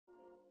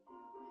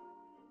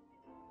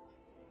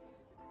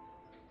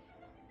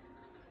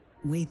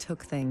We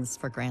took things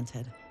for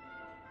granted.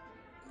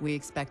 We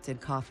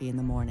expected coffee in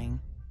the morning.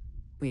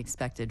 We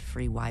expected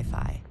free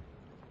Wi-Fi.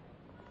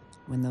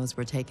 When those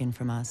were taken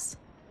from us,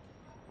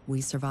 we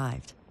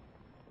survived.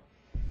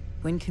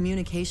 When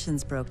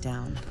communications broke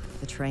down,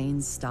 the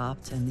trains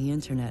stopped and the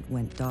internet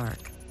went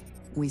dark,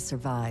 we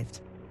survived.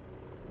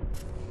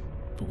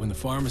 But when the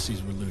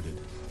pharmacies were looted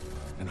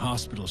and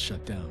hospitals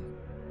shut down,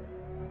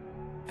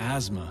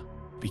 asthma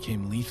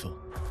became lethal.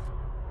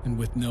 And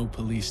with no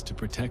police to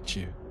protect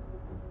you,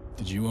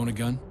 did you own a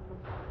gun?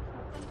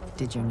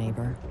 Did your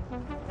neighbor?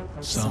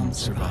 Some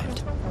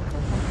survived.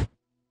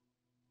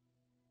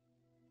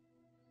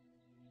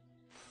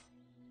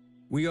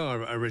 We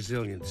are a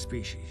resilient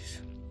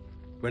species.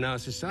 When our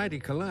society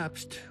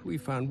collapsed, we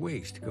found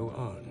ways to go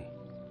on.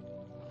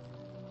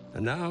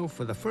 And now,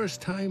 for the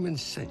first time in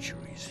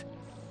centuries,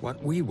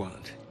 what we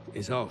want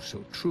is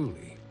also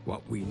truly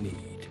what we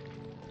need.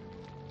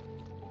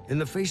 In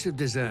the face of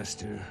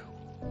disaster,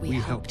 we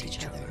helped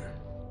each other.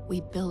 We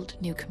built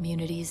new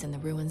communities in the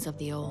ruins of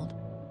the old.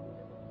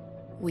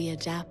 We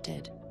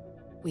adapted.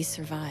 We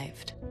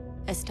survived.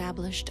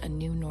 Established a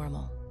new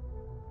normal.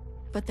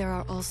 But there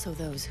are also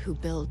those who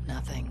build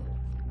nothing.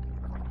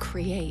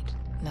 Create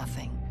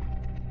nothing.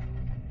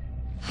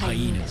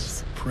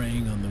 Hyenas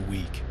preying on the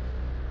weak.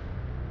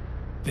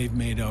 They've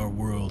made our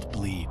world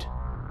bleed.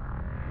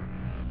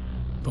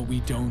 But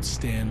we don't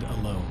stand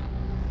alone.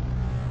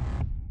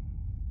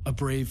 A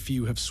brave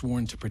few have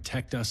sworn to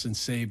protect us and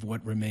save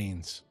what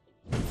remains.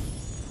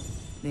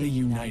 They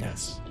unite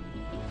us.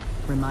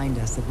 Remind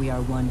us that we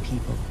are one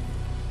people.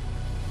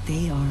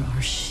 They are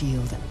our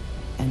shield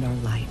and our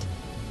light.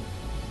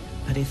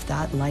 But if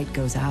that light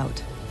goes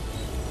out,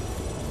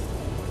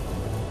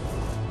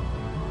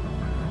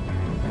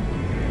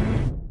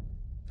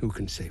 who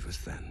can save us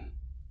then?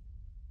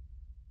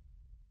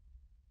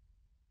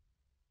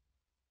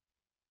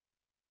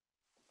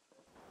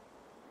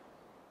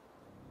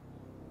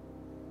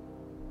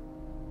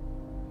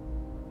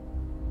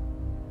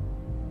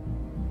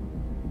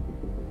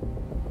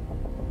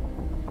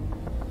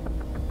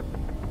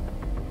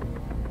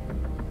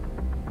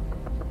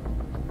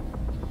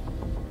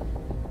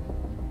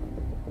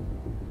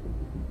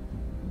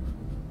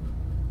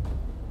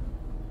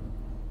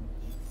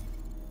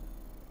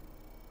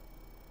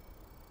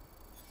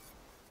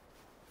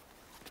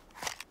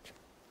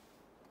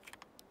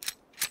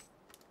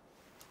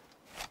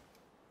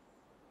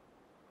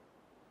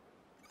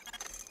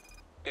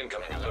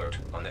 Incoming alert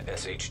on the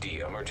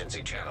SHD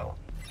emergency channel.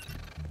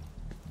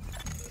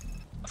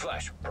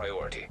 Flash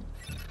priority.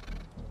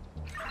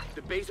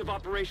 The base of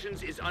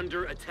operations is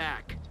under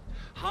attack.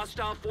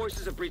 Hostile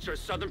forces have breached our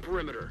southern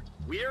perimeter.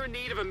 We are in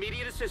need of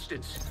immediate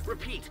assistance.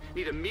 Repeat,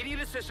 need immediate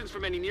assistance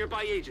from any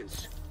nearby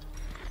agents.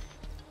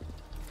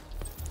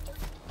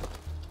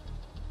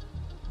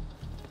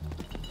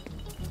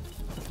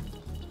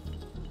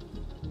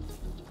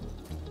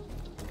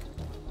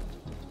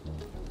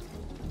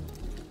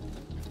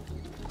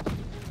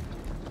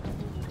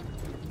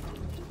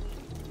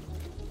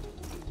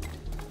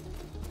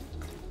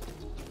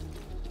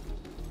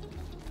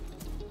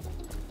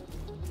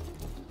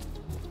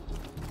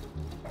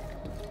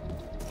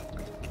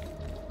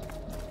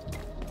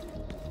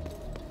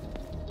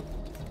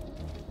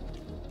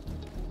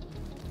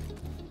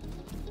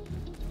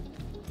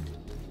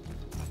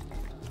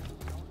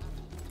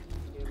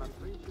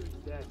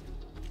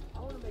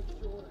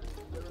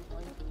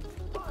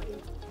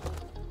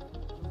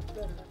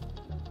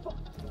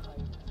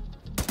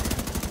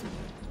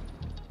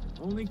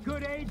 Only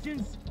good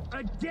agents,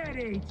 a dead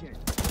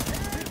agent.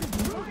 This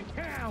is my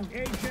town,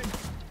 agent.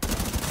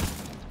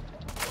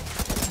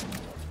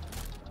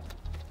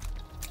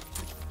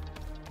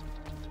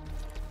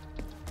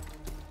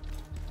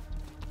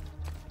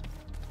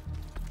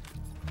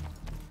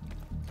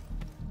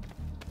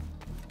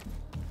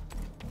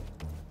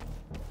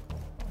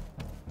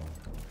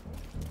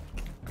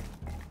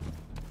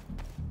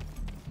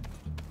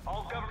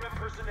 All government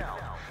personnel,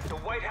 the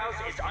White House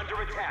is under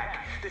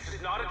attack. This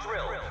is not a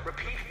drill.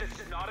 Repeat, this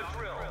is not a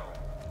drill.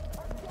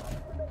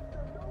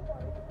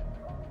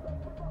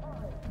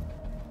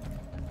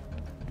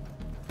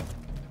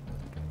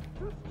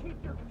 Just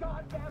keep your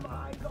goddamn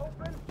eyes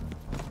open.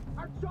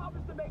 Our job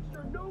is to make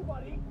sure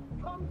nobody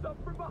comes up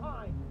from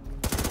behind.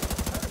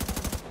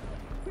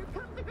 Here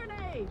comes the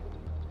grenade!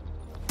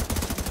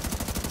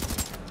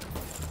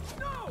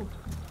 No!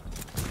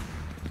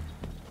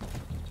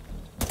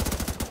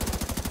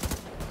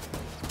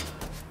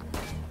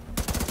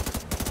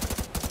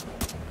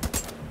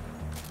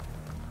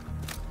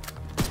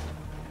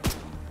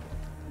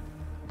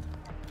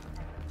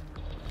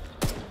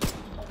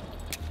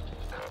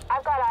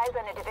 I've got eyes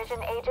on a division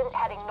agent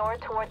heading north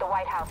toward the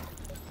White House.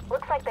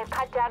 Looks like they've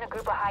cut down a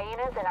group of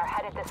hyenas and are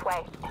headed this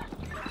way.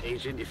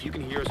 Agent, if you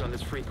can hear us on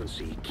this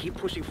frequency, keep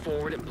pushing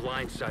forward and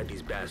blindside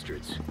these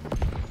bastards.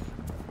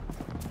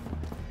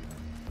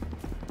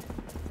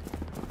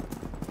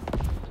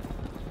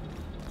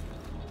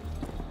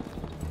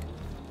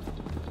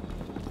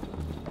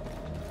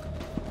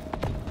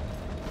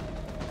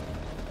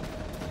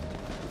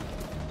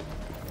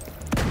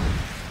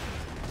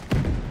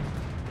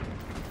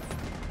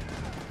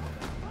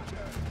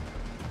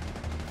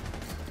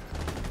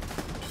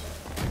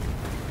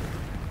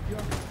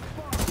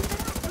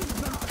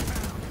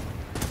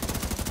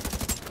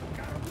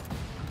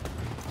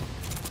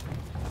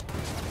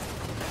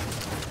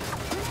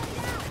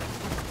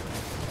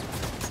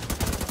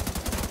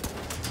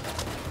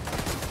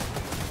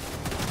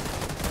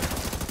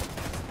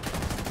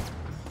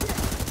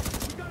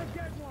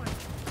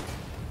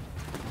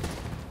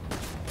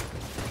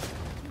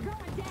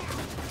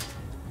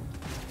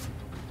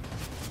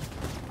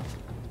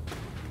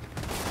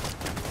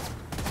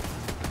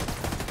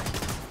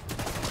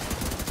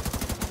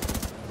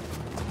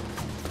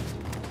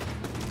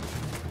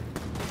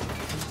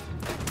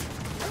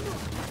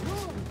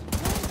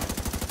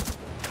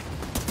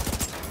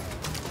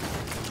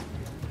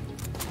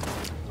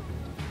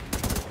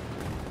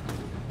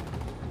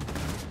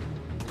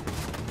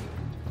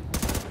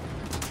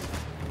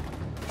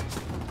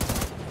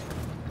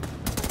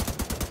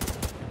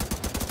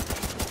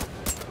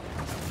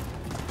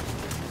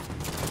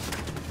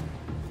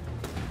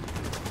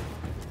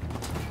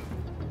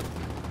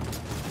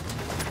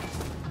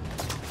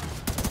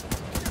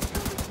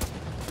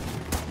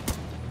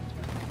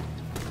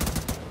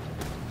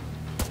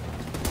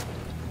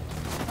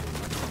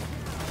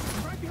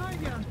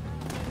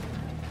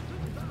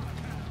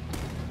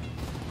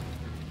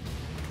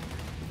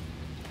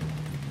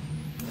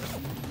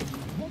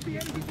 see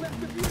anything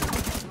left of you!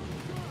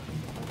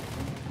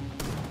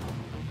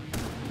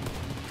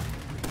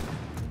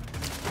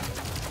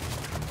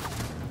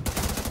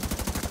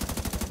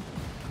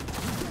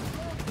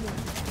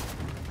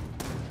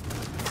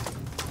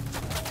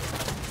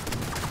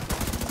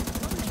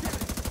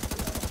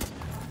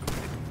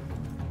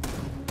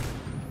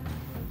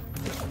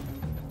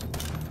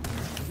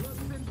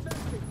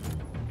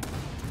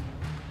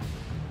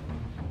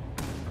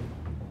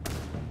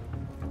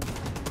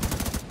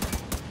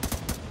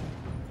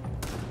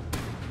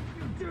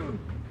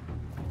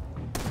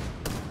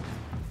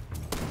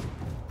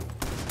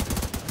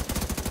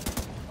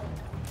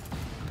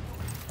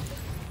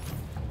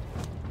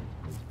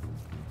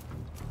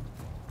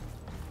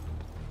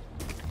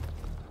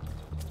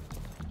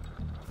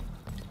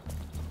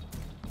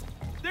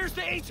 There's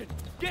the agent!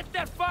 Get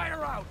that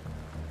fire out!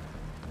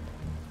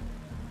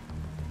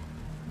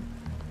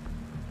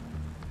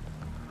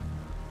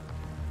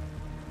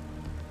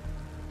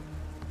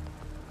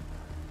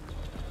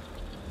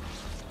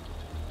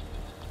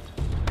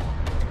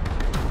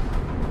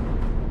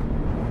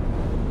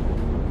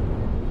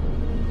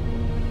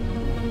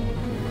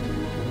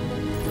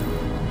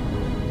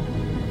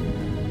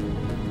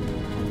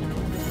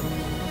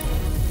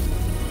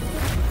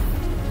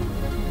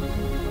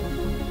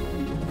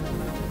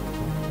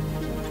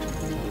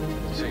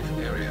 Safe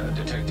area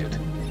detected.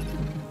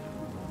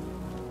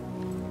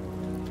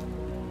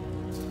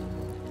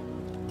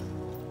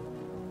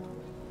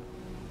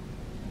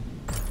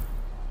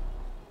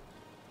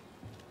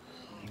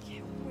 I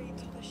can't wait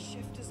till the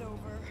shift is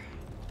over.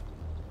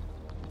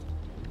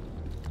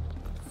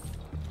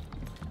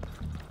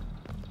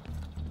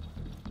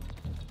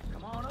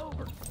 Come on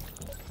over.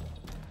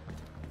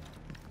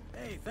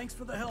 Hey, thanks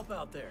for the help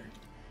out there.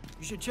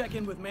 You should check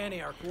in with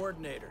Manny, our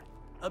coordinator.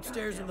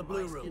 Upstairs in the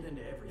blue room.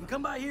 And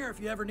come by here if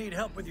you ever need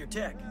help with your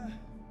tech.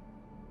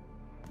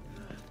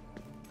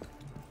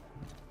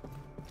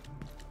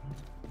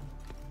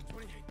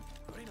 28,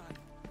 29,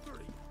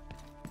 30.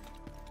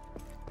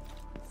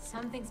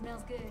 Something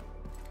smells good.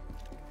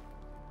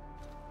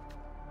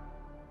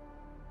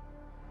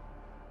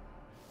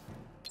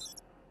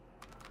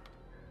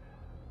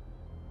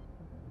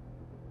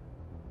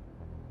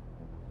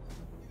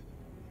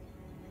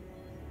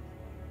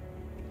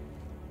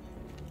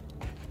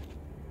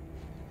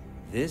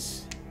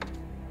 This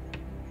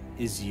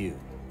is you.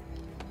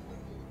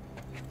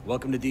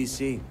 Welcome to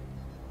DC.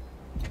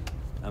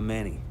 I'm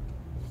Manny.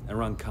 I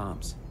run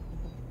comms.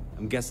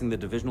 I'm guessing the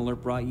division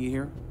alert brought you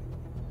here?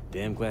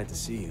 Damn glad to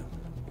see you.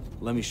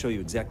 Let me show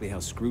you exactly how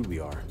screwed we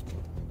are.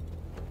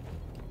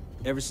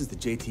 Ever since the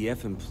JTF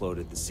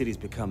imploded, the city's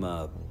become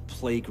a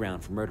playground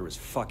for murderous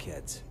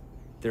fuckheads.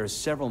 There are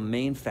several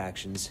main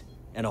factions,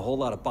 and a whole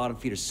lot of bottom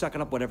feeders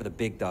sucking up whatever the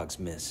big dogs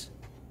miss.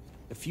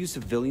 A few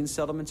civilian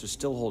settlements are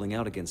still holding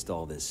out against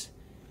all this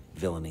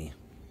villainy.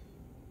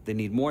 They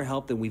need more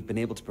help than we've been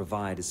able to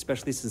provide,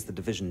 especially since the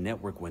Division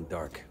network went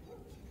dark.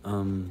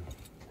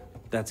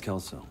 That's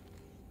Kelso.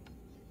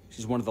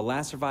 She's one of the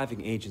last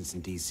surviving agents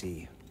in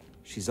DC.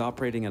 She's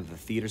operating out of the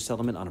theater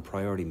settlement on a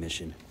priority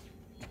mission.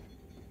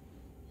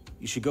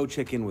 You should go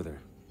check in with her.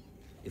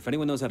 If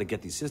anyone knows how to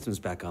get these systems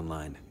back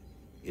online,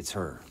 it's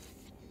her.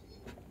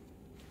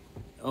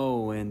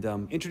 Oh, and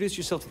introduce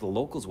yourself to the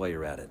locals while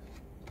you're at it.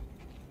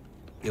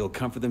 It'll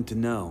comfort them to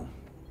know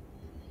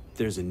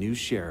there's a new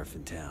sheriff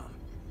in town.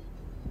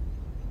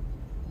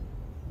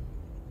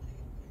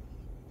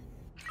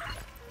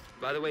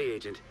 By the way,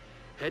 Agent,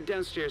 head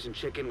downstairs and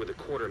check in with the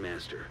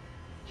quartermaster.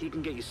 He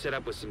can get you set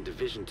up with some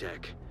division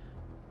tech.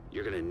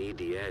 You're gonna need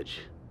the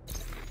edge.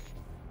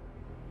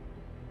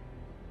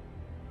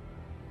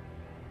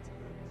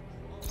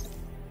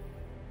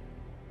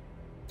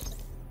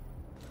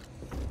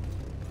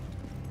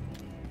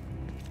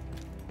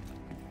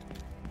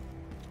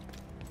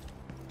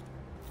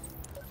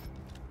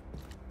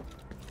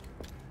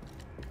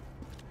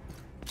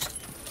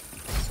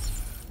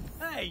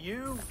 Hey,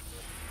 you!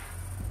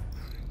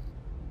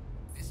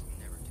 This will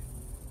never do.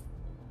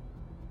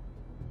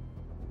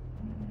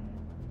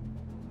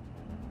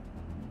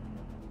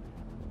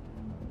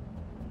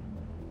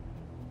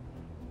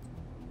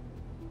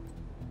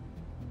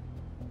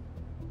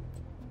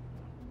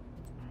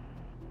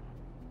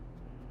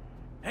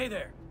 Hey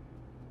there!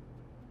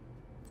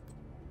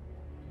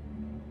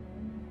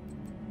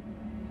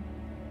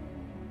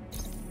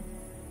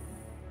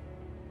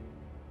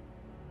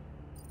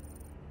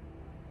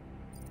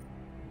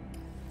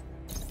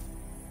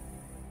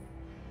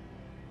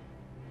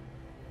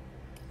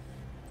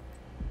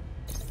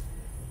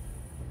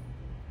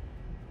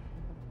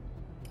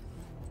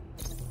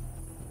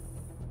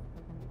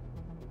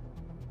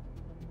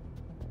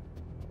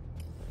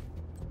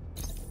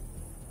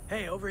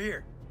 Hey, over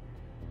here.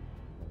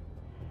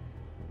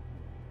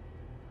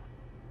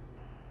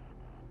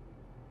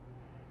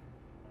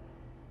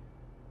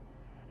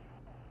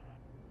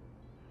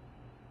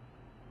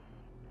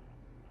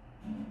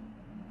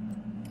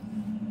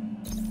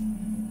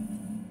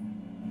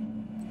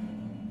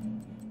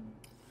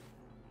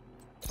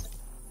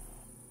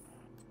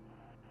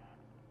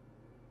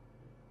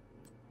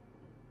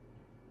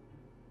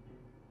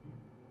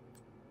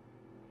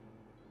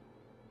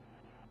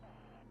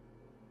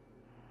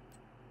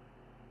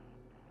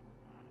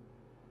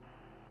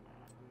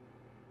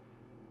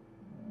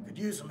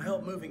 use some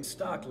help moving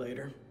stock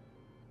later.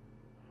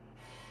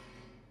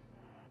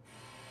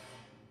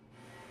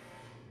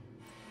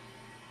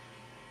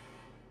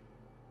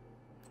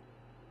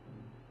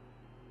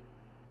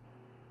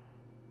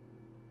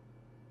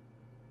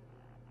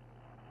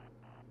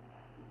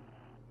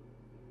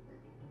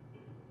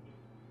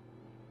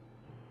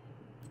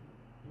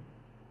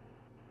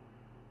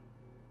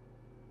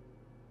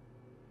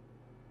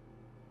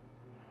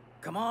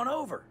 Come on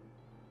over.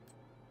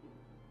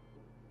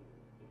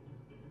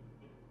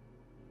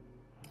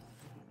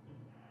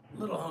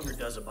 A little hunger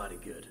does a body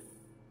good.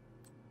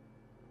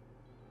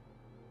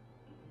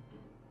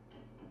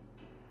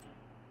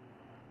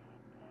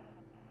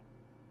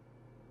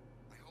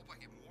 I hope I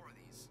get more of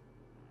these.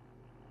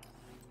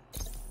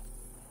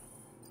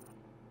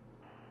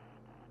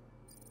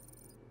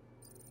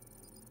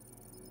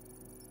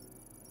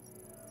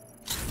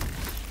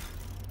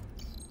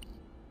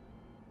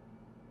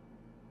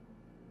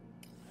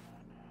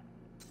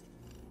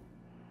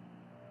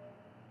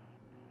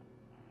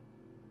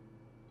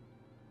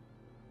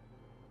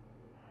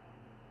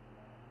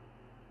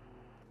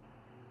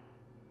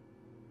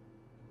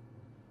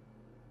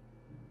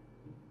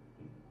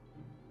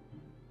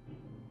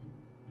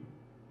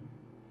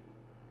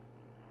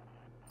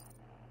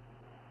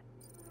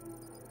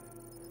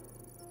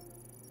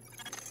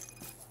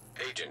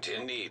 Agent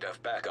in need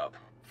of backup.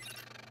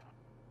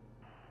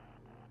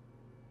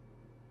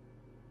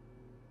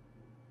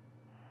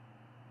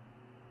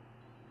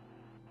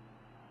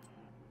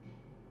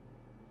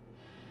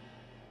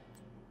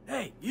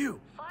 Hey, you!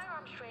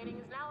 Firearms training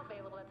is now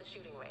available at the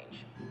shooting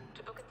range.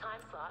 To book a time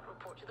slot,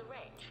 report to the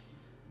range.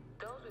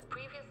 Those with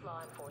previous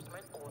law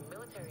enforcement or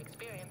military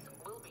experience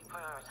will be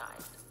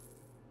prioritized.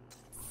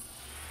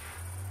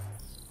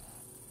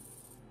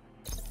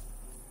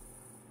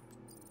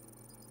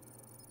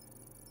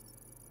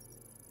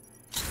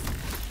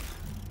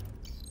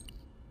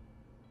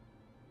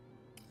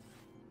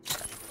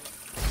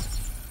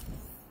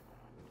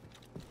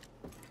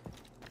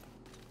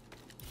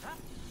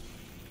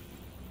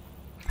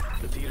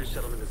 The theater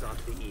settlement is off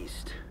to the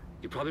east.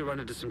 You'll probably run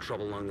into some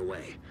trouble along the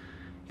way.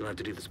 You'll have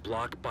to do this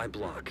block by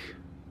block,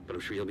 but I'm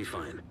sure you'll be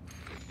fine.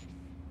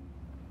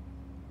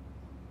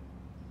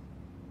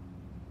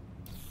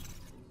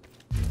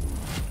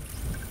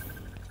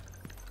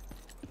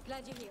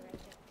 Glad you're here,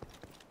 Agent.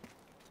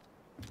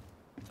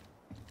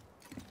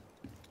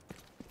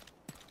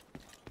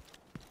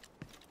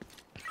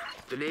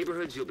 The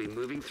neighborhoods you'll be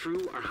moving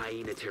through are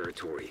hyena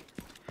territory.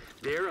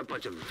 They're a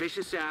bunch of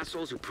vicious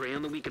assholes who prey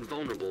on the weak and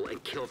vulnerable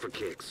and kill for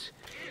kicks.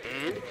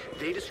 And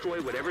they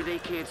destroy whatever they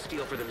can't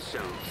steal for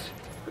themselves.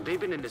 They've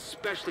been an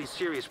especially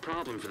serious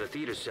problem for the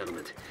theater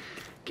settlement.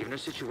 Given our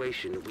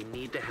situation, we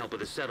need the help of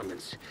the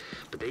settlements.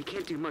 But they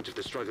can't do much if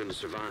they're struggling to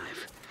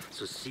survive.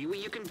 So see what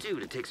you can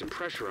do to take some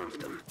pressure off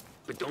them.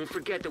 But don't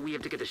forget that we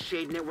have to get the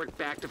Shade Network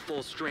back to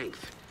full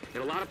strength. In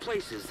a lot of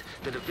places,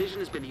 the Division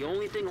has been the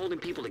only thing holding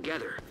people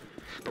together.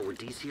 But where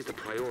DC is the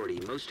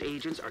priority, most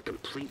agents are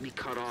completely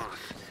cut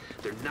off.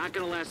 They're not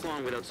gonna last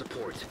long without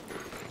support.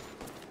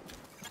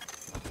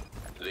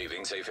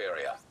 Leaving safe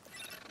area.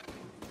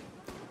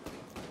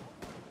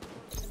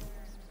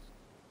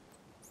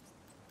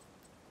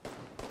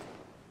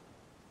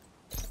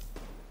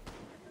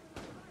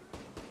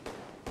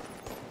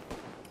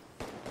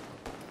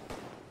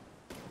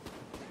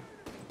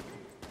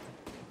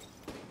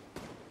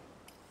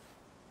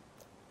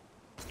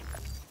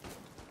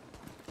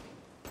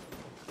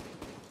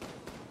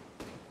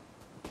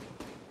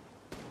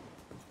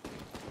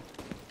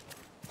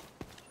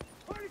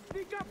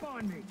 Sneak up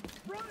on me!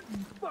 Run, you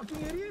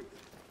fucking idiot!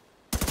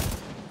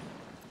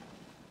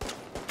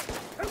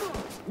 Come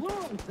on!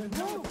 Long!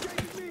 No!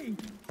 Chase me!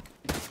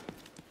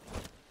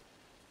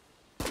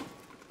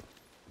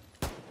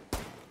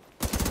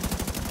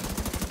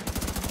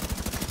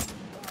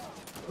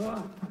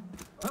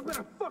 I'm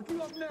gonna fuck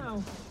you up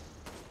now!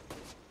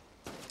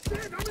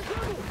 Shit! I'm in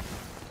trouble!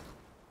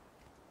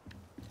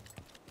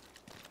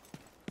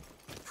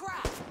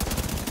 Crap!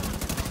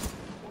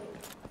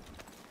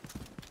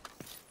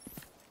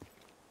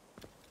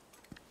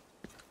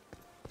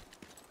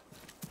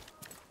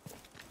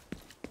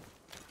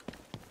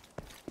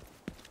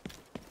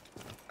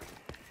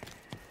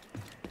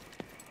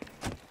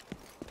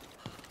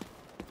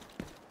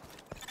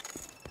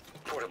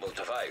 Portable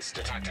device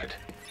detected.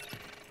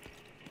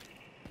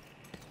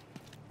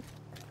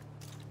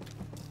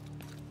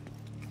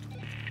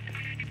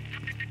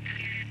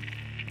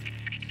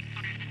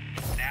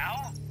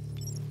 Now?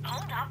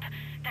 Hold up.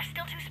 They're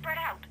still too spread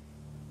out.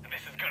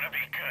 This is gonna be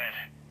good.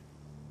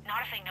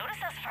 Not if they notice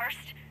us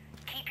first.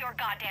 Keep your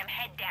goddamn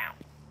head down.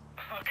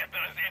 Look at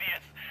those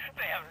idiots.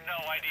 They have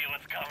no idea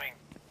what's coming.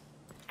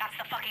 That's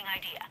the fucking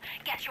idea.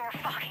 Get your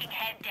fucking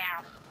head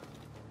down.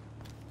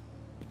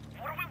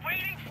 What are we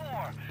waiting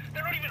for?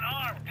 They're not even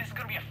armed. This is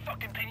gonna be a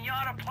fucking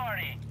piñata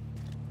party.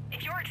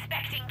 If you're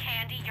expecting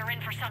candy, you're in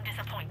for some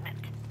disappointment.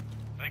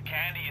 The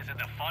candy isn't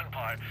the fun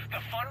part.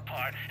 The fun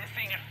part is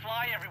seeing it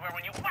fly everywhere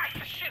when you whack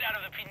the shit out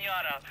of the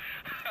piñata.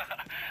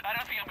 I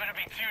don't think I'm gonna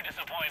be too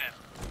disappointed.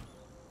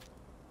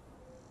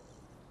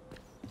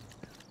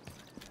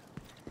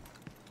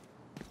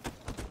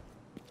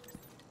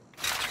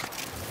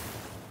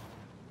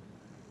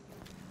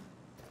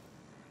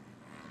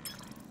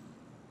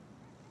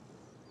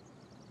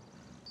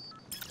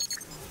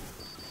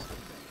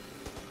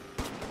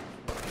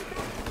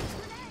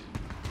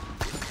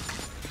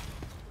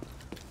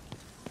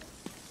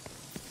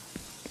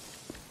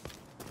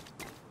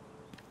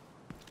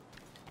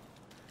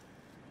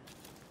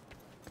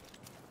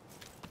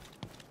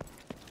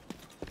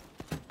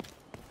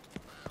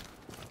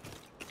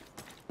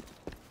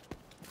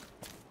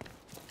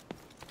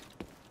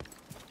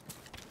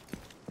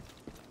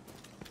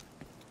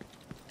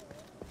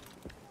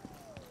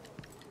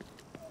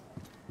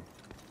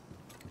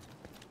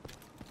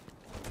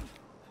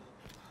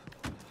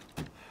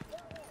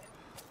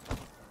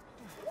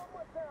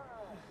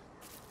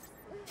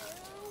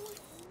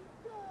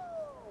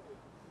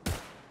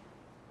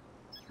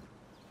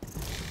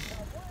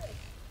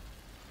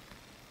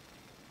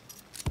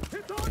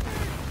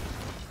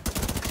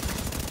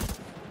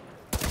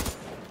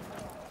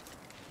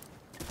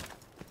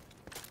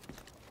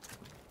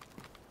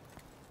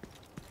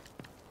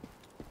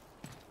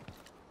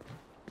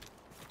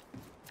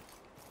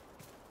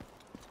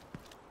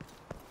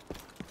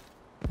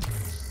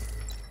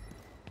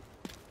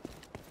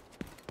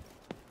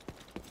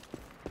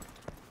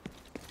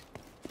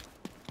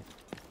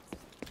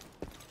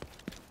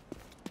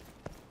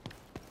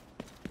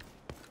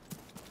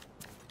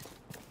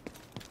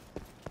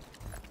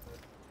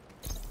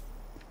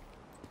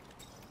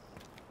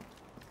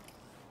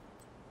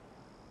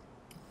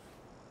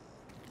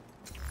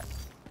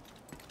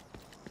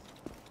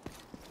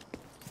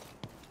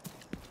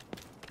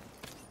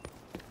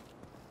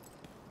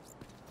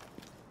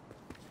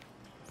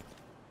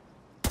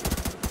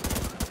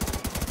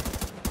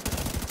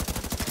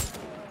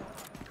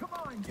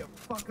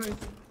 motherfuckers!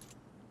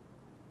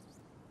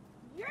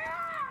 Yeah!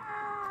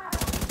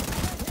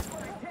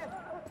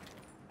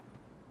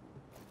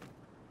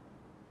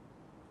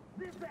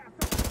 This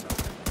asshole!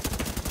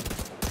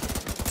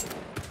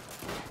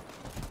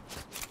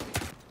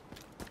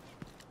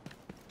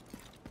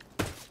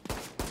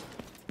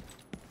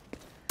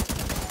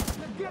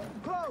 They're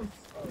getting close!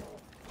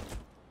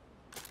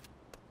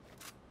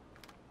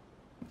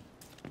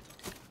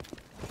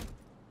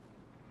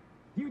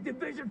 You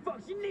division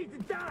fucks, you need to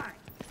die!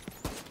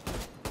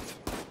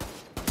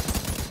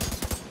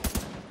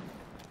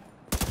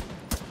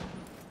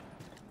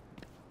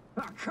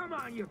 Ah, come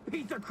on, you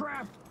piece of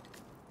crap!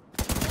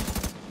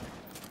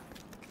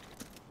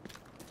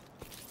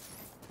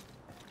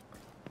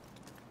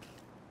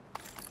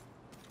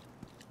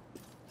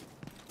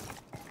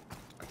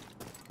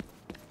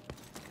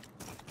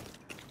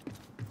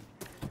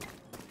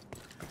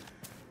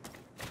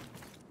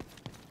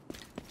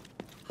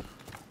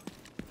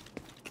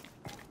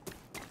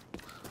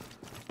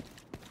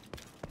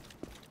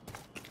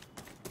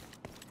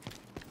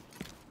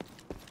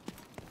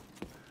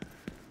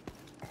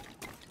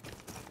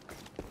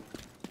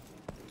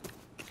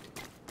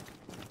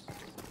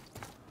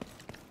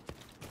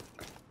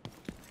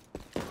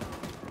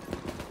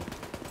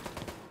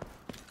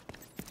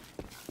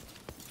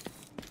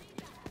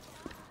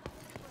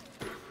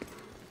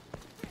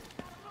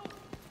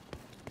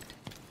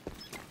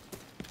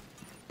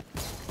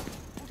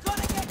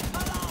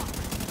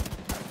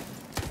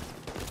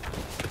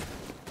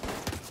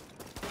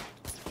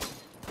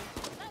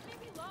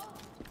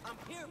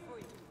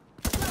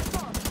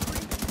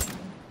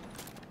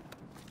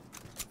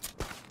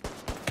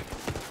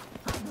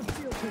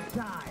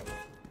 Die.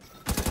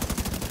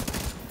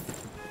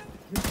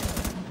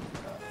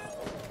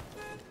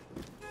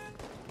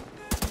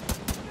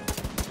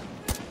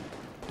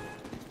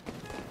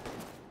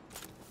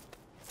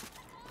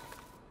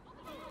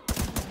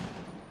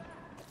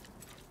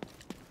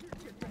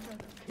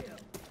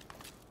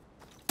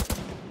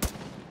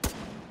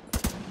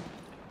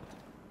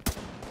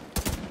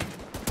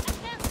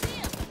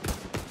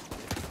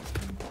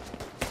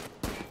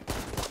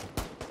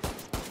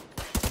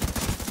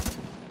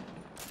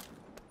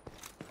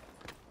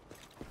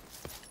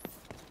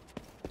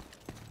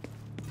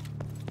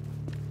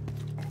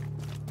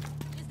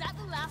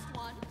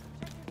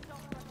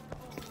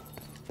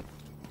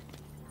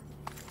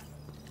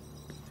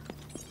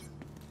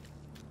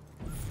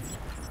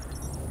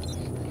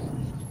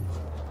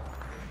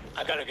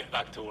 I gotta get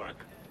back to work.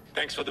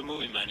 Thanks for the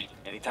movie, Manny.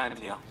 Anytime,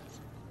 Theo.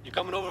 You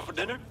coming over for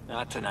dinner?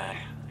 Not tonight.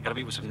 I gotta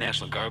meet with some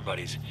National Guard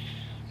buddies.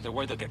 They're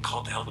worried they'll get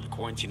called to hell with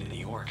quarantine in New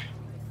York.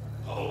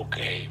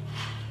 Okay.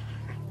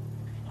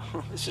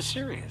 This is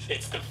serious.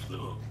 It's the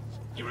flu.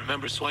 You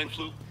remember swine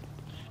flu?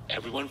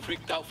 Everyone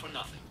freaked out for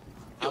nothing.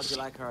 How'd you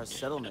like our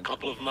settlement? In a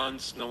couple of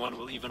months, no one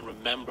will even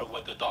remember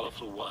what the dollar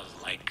flu was,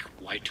 like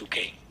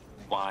Y2K.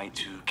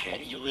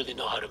 Y2K? You really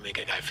know how to make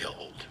a guy feel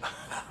old.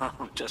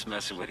 I'm just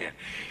messing with you.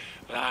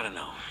 But I don't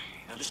know.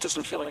 This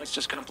doesn't feel like it's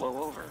just gonna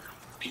blow over.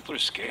 People are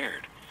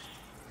scared.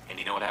 And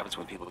you know what happens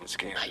when people get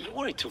scared? Now, you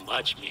worry too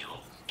much,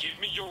 mijo. Give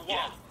me your wallet.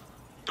 Yeah.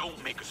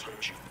 Don't make us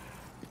hurt you.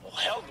 Oh,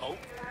 hell no.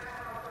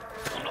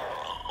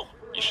 No.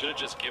 You should have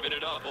just given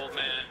it up, old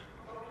man.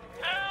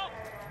 Help!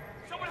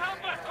 Someone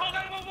help us! Call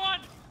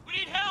 911! We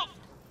need help!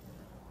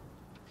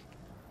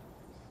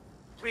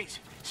 Please,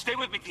 stay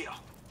with me, Theo.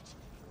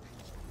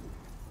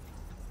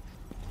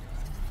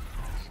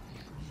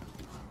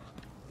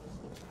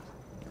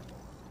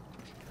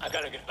 I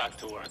gotta get back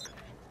to work.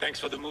 Thanks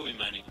for the movie,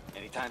 Manny.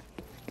 Anytime.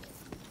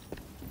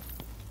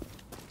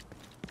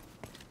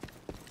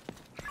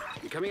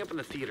 You're coming up on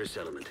the theater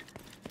settlement.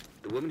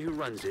 The woman who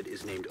runs it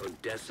is named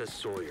Odessa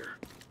Sawyer.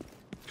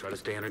 Try to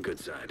stay on her good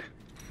side.